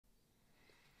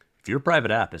If your private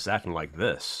app is acting like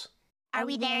this, Are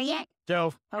we there yet?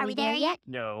 No. Are we there yet?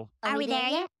 No. Are we there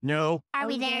yet? No. Are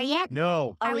we there yet?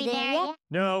 No. Are we there yet?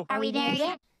 No. Are we there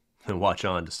yet? then watch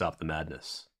on to stop the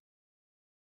madness.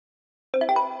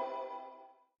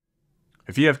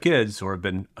 If you have kids or have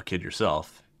been a kid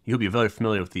yourself, you'll be very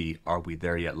familiar with the "Are we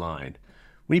there yet" line.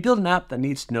 When you build an app that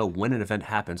needs to know when an event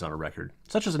happens on a record,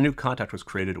 such as a new contact was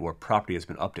created or a property has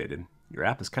been updated, your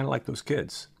app is kind of like those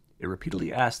kids. It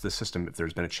repeatedly asks the system if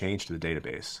there's been a change to the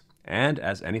database. And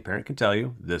as any parent can tell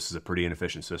you, this is a pretty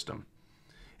inefficient system.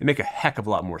 It'd make a heck of a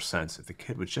lot more sense if the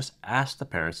kid would just ask the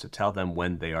parents to tell them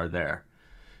when they are there.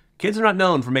 Kids are not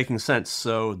known for making sense,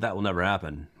 so that will never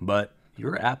happen. But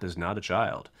your app is not a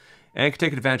child, and can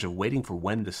take advantage of waiting for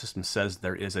when the system says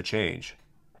there is a change.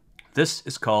 This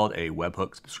is called a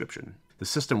webhook subscription. The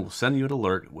system will send you an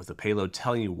alert with a payload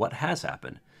telling you what has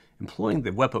happened. Employing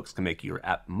the webhooks can make your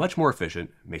app much more efficient,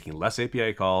 making less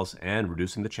API calls and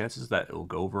reducing the chances that it will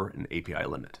go over an API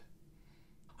limit.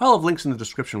 I'll have links in the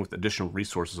description with additional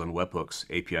resources on webhooks,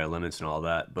 API limits, and all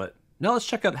that, but now let's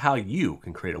check out how you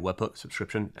can create a webhook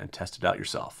subscription and test it out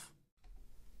yourself.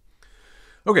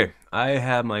 Okay, I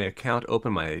have my account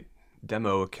open, my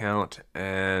demo account,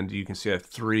 and you can see I have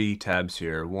 3 tabs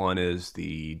here. One is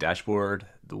the dashboard.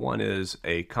 The one is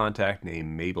a contact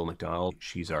named Mabel McDonald.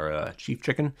 She's our chief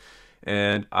chicken,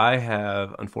 and I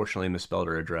have unfortunately misspelled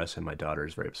her address, and my daughter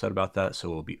is very upset about that, so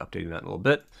we'll be updating that in a little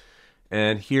bit.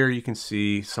 And here you can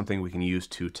see something we can use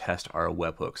to test our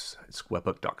webhooks. It's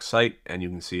webhook.site, and you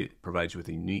can see it provides you with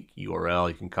a unique URL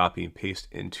you can copy and paste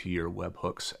into your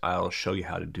webhooks. I'll show you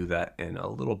how to do that in a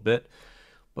little bit.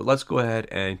 But let's go ahead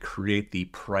and create the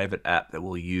private app that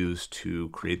we'll use to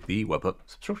create the webhook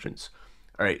subscriptions.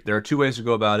 All right, there are 2 ways to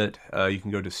go about it. You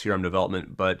can go to CRM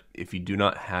development, but if you do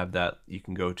not have that, you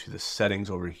can go to the settings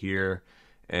over here.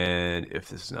 And if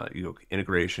this is not, you go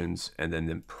integrations and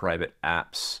then private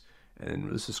apps.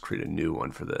 And let's just create a new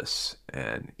one for this.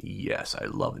 And yes, I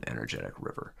love an energetic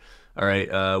river. All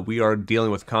right, we are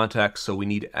dealing with contacts, so we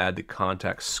need to add the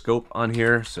contact scope on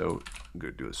here. So I'm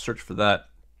going to do a search for that.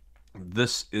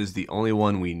 This is the only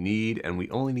one we need, and we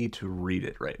only need to read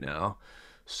it right now.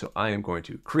 So I am going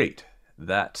to create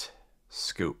that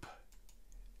scope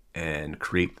and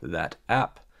create that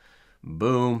app.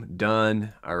 Boom,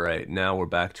 done. All right, now we're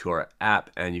back to our app,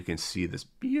 and you can see this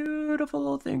beautiful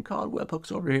little thing called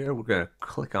webhooks over here. We're going to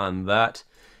click on that,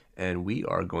 and we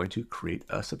are going to create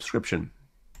a subscription.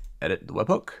 Edit the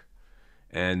webhook.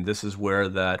 And this is where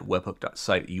that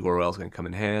webhook.site URL is going to come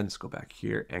in handy. Let's go back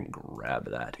here and grab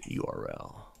that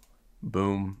URL.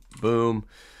 Boom, boom.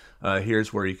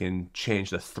 Here's where you can change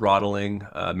the throttling.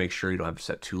 Make sure you don't have it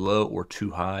set too low or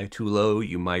too high. Too low,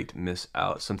 you might miss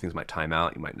out. Some things might time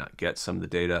out. You might not get some of the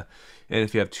data. And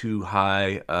if you have too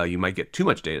high, you might get too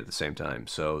much data at the same time.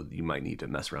 So you might need to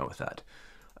mess around with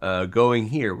that. Going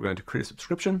here, we're going to create a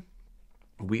subscription.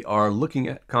 We are looking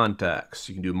at contacts.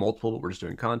 You can do multiple, but we're just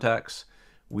doing contacts.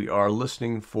 We are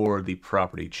listening for the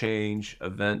property change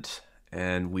event,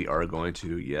 and we are going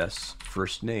to, yes,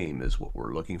 first name is what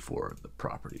we're looking for, the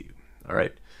property. All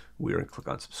right, we're going to click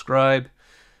on subscribe,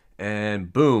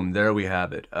 and boom, there we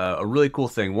have it. A really cool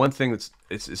thing. One thing that's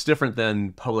it's different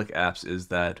than public apps is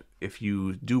that if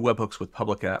you do webhooks with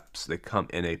public apps, they come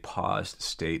in a paused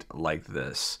state like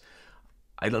this.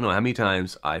 I don't know how many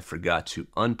times I forgot to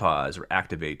unpause or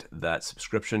activate that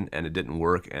subscription, and it didn't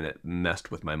work, and it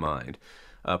messed with my mind.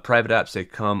 Private apps, they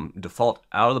come default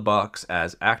out of the box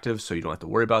as active, so you don't have to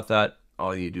worry about that.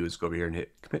 All you do is go over here and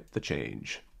hit commit the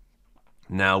change.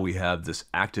 Now we have this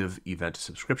active event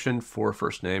subscription for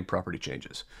first name property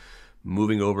changes.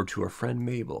 Moving over to our friend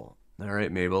Mabel. All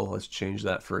right, Mabel, let's change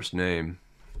that first name.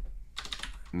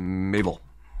 Mabel.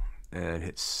 And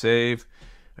hit save.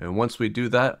 And once we do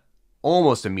that,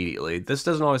 almost immediately, this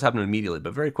doesn't always happen immediately,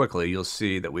 but very quickly, you'll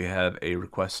see that we have a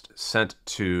request sent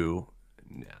to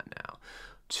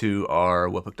our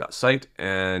webhook.site,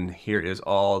 and here is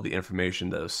all the information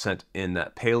that was sent in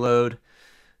that payload.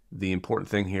 The important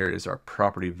thing here is our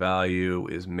property value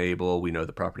is Mabel. We know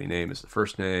the property name is the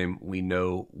first name. We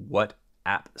know what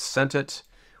app sent it.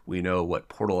 We know what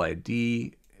portal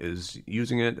ID is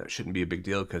using it. That shouldn't be a big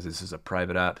deal because this is a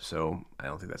private app, so I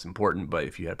don't think that's important, but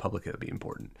if you had public, it would be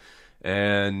important.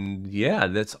 And yeah,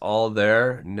 that's all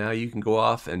there. Now you can go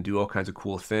off and do all kinds of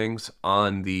cool things.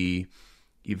 On the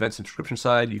event subscription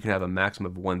side, you can have a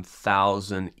maximum of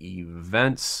 1,000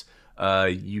 events.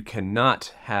 You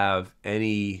cannot have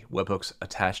any webhooks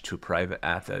attached to a private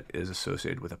app that is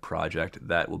associated with a project.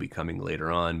 That will be coming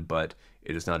later on, but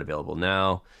it is not available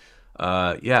now.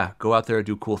 Yeah, go out there,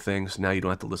 do cool things. Now you don't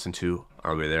have to listen to,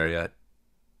 are we there yet?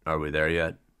 Are we there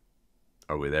yet?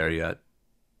 Are we there yet?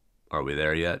 Are we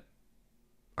there yet?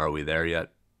 Are we there yet?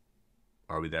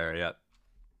 Are we there yet?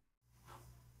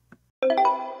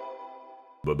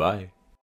 Bye-bye.